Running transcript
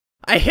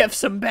I have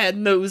some bad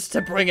news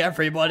to bring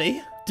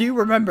everybody. Do you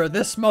remember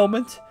this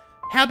moment?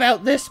 How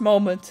about this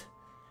moment?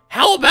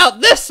 How about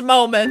this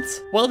moment?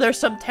 Well, there's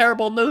some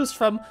terrible news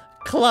from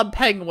Club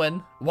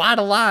Penguin.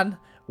 Waddle on.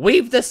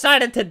 We've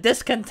decided to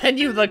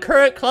discontinue the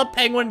current Club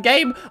Penguin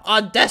game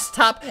on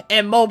desktop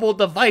and mobile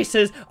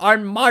devices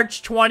on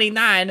March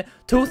 29,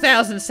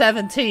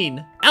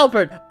 2017.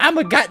 Albert, I'm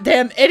a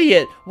goddamn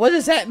idiot. What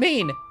does that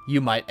mean? You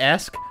might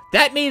ask.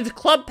 That means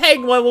Club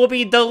Penguin will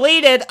be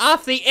deleted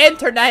off the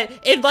internet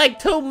in like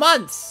 2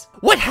 months.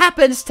 What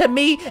happens to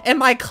me and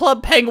my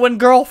Club Penguin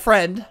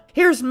girlfriend?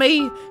 Here's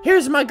me.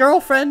 Here's my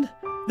girlfriend.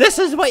 This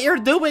is what you're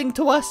doing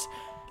to us.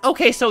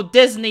 Okay, so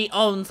Disney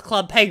owns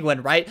Club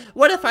Penguin, right?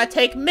 What if I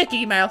take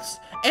Mickey Mouse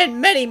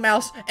and Minnie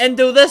Mouse and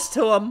do this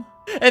to them?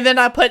 And then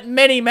I put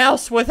Minnie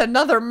Mouse with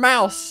another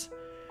mouse.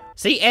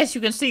 See, as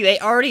you can see, they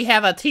already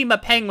have a team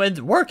of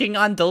penguins working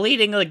on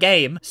deleting the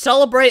game.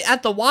 Celebrate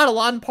at the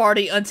Waddle-On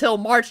party until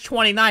March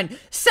 29.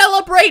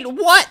 Celebrate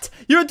what?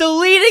 You're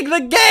deleting the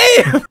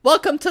game!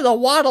 Welcome to the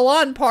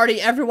Waddle-On party,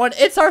 everyone.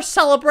 It's our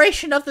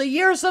celebration of the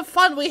years of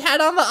fun we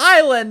had on the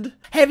island.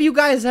 Have you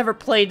guys ever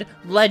played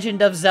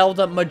Legend of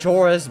Zelda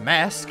Majora's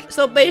Mask?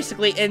 So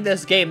basically, in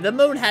this game, the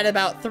moon had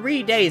about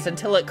 3 days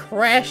until it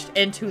crashed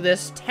into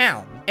this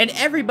town. And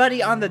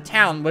everybody on the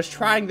town was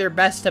trying their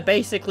best to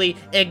basically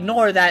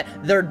ignore that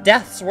their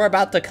deaths were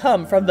about to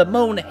come from the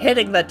moon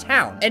hitting the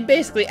town. And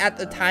basically at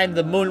the time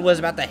the moon was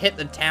about to hit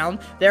the town,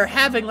 they're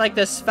having like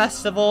this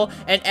festival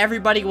and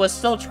everybody was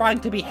still trying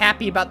to be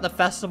happy about the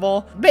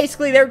festival.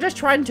 Basically they're just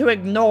trying to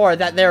ignore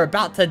that they're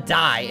about to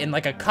die in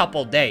like a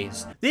couple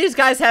days. These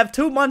guys have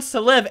 2 months to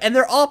live and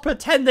they're all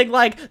pretending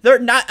like they're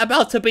not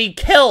about to be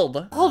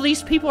killed. All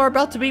these people are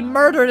about to be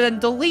murdered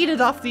and deleted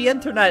off the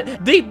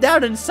internet. Deep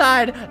down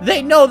inside,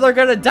 they know they're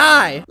gonna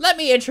die. Let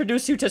me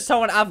introduce you to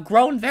someone I've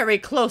grown very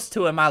close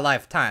to in my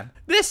lifetime.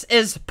 This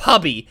is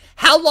Pubby.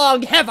 How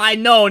long have I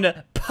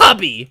known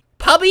Pubby?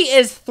 Pubby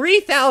is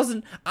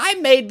 3,000. I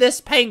made this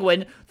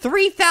penguin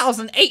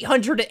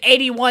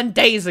 3,881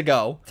 days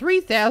ago.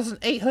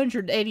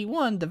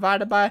 3,881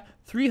 divided by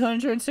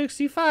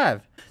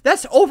 365.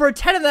 That's over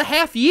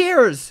 10.5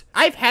 years.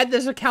 I've had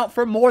this account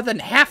for more than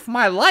half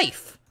my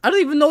life. I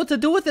don't even know what to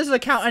do with this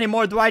account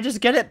anymore. Do I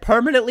just get it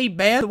permanently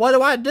banned? What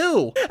do I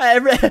do?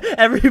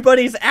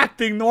 Everybody's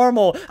acting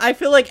normal. I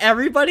feel like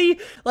everybody,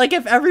 like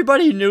if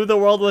everybody knew the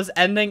world was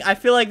ending, I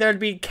feel like there'd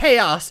be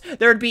chaos.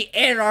 There'd be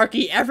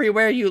anarchy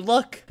everywhere you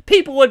look.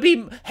 People would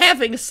be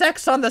having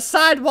sex on the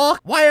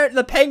sidewalk. Why aren't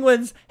the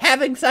penguins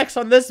having sex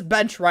on this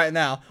bench right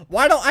now?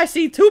 Why don't I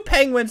see 2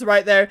 penguins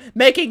right there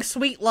making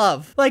sweet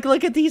love? Like,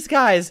 look at these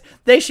guys.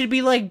 They should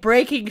be, like,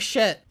 breaking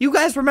shit. You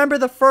guys remember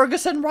the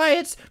Ferguson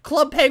riots?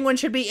 Club Penguin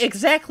should be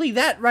exactly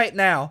that right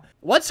now.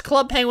 What's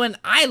Club Penguin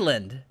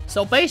Island?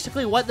 So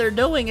basically what they're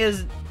doing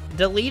is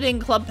deleting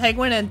Club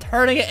Penguin and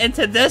turning it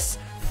into this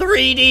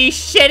 3D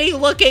shitty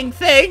looking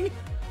thing.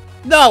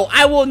 No,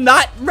 I will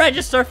not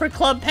register for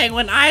Club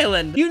Penguin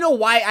Island. You know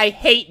why I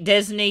hate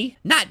Disney?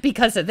 Not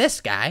because of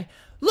this guy.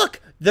 Look,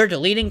 they're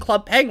deleting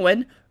Club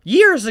Penguin.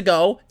 Years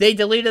ago, they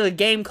deleted a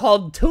game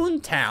called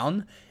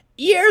Toontown.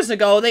 Years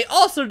ago, they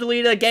also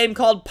deleted a game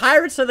called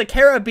Pirates of the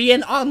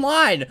Caribbean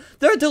Online.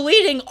 They're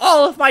deleting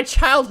all of my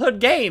childhood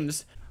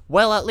games.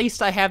 Well, at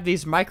least I have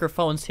these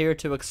microphones here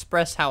to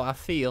express how I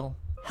feel.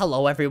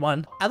 Hello,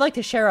 everyone. I'd like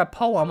to share a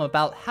poem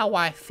about how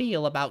I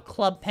feel about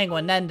Club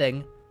Penguin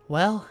ending.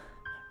 Well,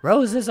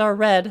 roses are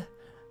red,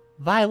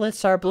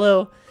 violets are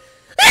blue.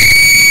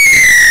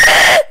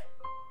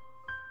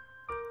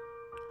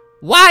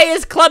 Why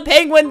is Club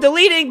Penguin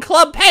deleting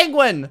Club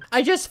Penguin?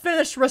 I just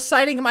finished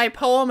reciting my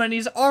poem and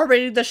he's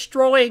already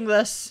destroying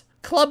this.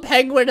 Club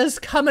Penguin is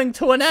coming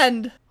to an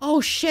end.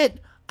 Oh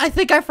shit, I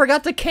think I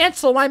forgot to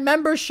cancel my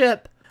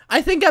membership.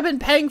 I think I've been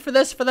paying for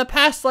this for the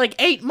past like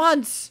 8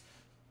 months.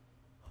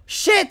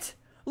 Shit,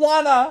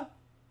 Lana.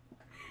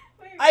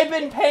 I've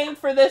been paying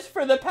for this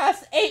for the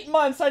past 8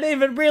 months. I didn't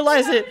even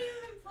realize it.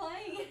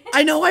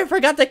 I know I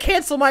forgot to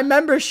cancel my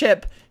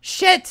membership.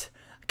 Shit.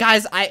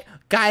 Guys,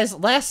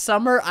 last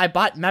summer I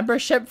bought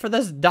membership for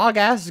this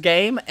dog-ass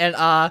game and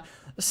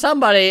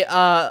somebody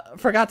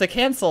forgot to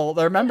cancel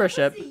their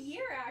membership. That was a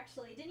year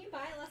actually. Didn't you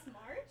buy it last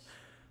March?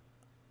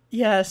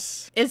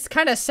 Yes. It's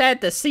kind of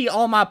sad to see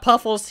all my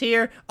puffles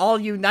here, all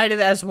united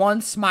as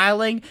one,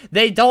 smiling.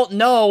 They don't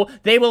know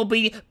they will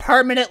be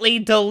permanently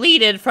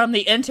deleted from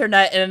the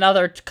internet in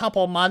another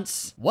couple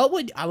months. What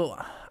would...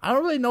 I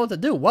don't really know what to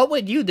do. What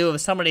would you do if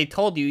somebody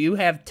told you you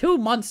have 2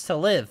 months to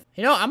live?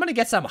 You know, I'm gonna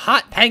get some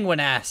hot penguin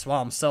ass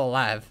while I'm still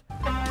alive.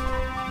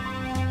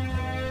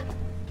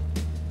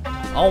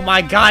 Oh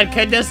my god,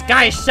 can this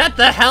guy shut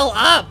the hell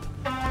up?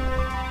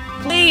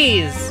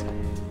 Please!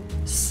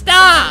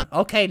 Stop!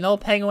 Okay, no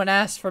penguin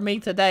ass for me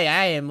today.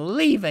 I am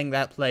leaving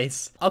that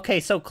place.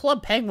 Okay, so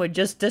Club Penguin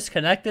just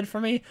disconnected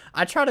from me.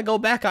 I try to go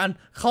back on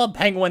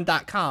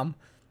clubpenguin.com.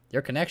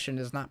 Your connection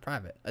is not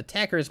private.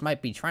 Attackers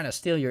might be trying to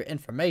steal your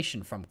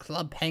information from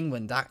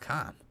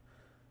clubpenguin.com.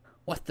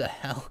 What the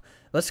hell?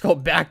 Let's go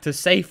back to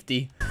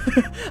safety.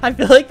 I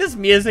feel like this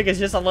music is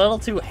just a little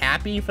too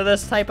happy for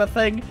this type of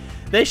thing.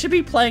 They should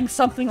be playing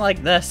something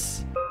like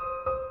this.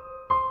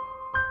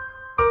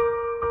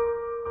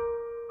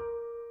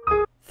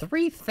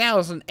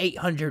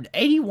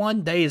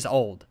 3,881 days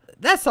old.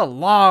 That's a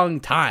long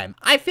time.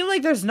 I feel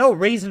like there's no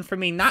reason for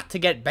me not to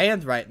get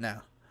banned right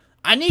now.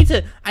 I need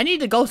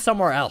to go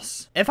somewhere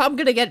else. If I'm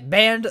gonna get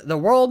banned, the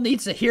world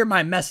needs to hear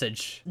my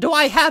message. Do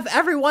I have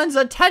everyone's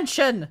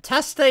attention?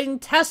 Testing,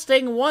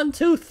 testing, 1,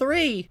 2,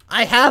 3.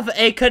 I have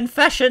a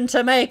confession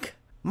to make.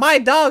 My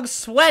dog's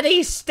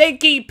sweaty,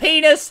 stinky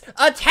penis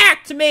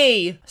attacked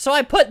me! So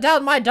I put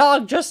down my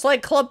dog just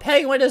like Club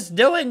Penguin is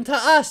doing to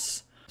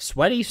us.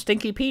 Sweaty,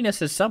 stinky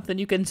penis is something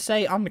you can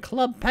say on the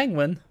Club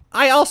Penguin.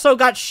 I also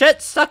got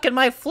shit stuck in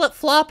my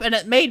flip-flop and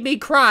it made me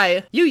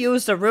cry. You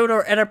used a rude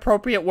or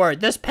inappropriate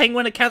word. This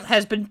Penguin account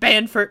has been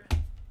banned for...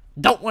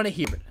 Don't want to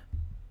hear it.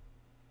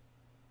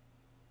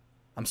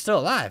 I'm still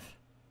alive.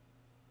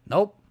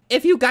 Nope.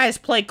 If you guys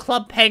play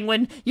Club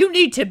Penguin, you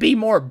need to be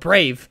more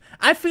brave.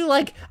 I feel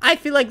like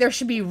there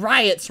should be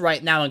riots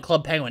right now in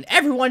Club Penguin.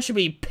 Everyone should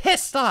be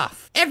pissed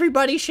off.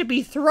 Everybody should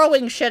be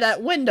throwing shit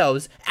at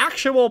windows.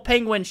 Actual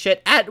penguin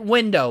shit at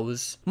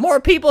windows. More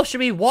people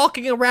should be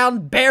walking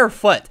around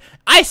barefoot.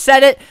 I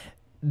said it,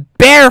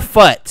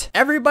 barefoot.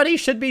 Everybody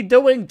should be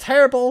doing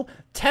terrible,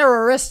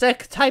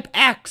 terroristic type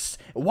acts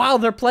while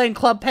they're playing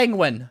Club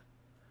Penguin.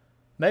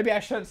 Maybe I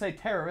shouldn't say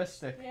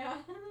terroristic. Yeah.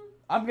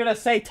 I'm gonna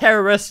say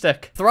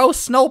terroristic. Throw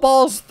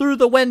snowballs through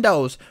the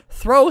windows.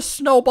 Throw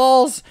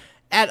snowballs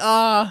at,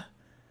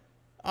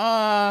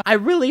 I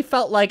really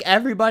felt like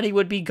everybody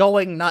would be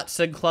going nuts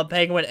in Club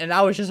Penguin, and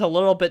I was just a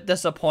little bit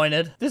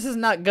disappointed. This is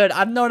not good.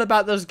 I've known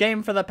about this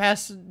game for the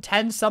past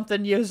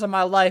 10-something years of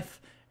my life,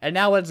 and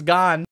now it's gone.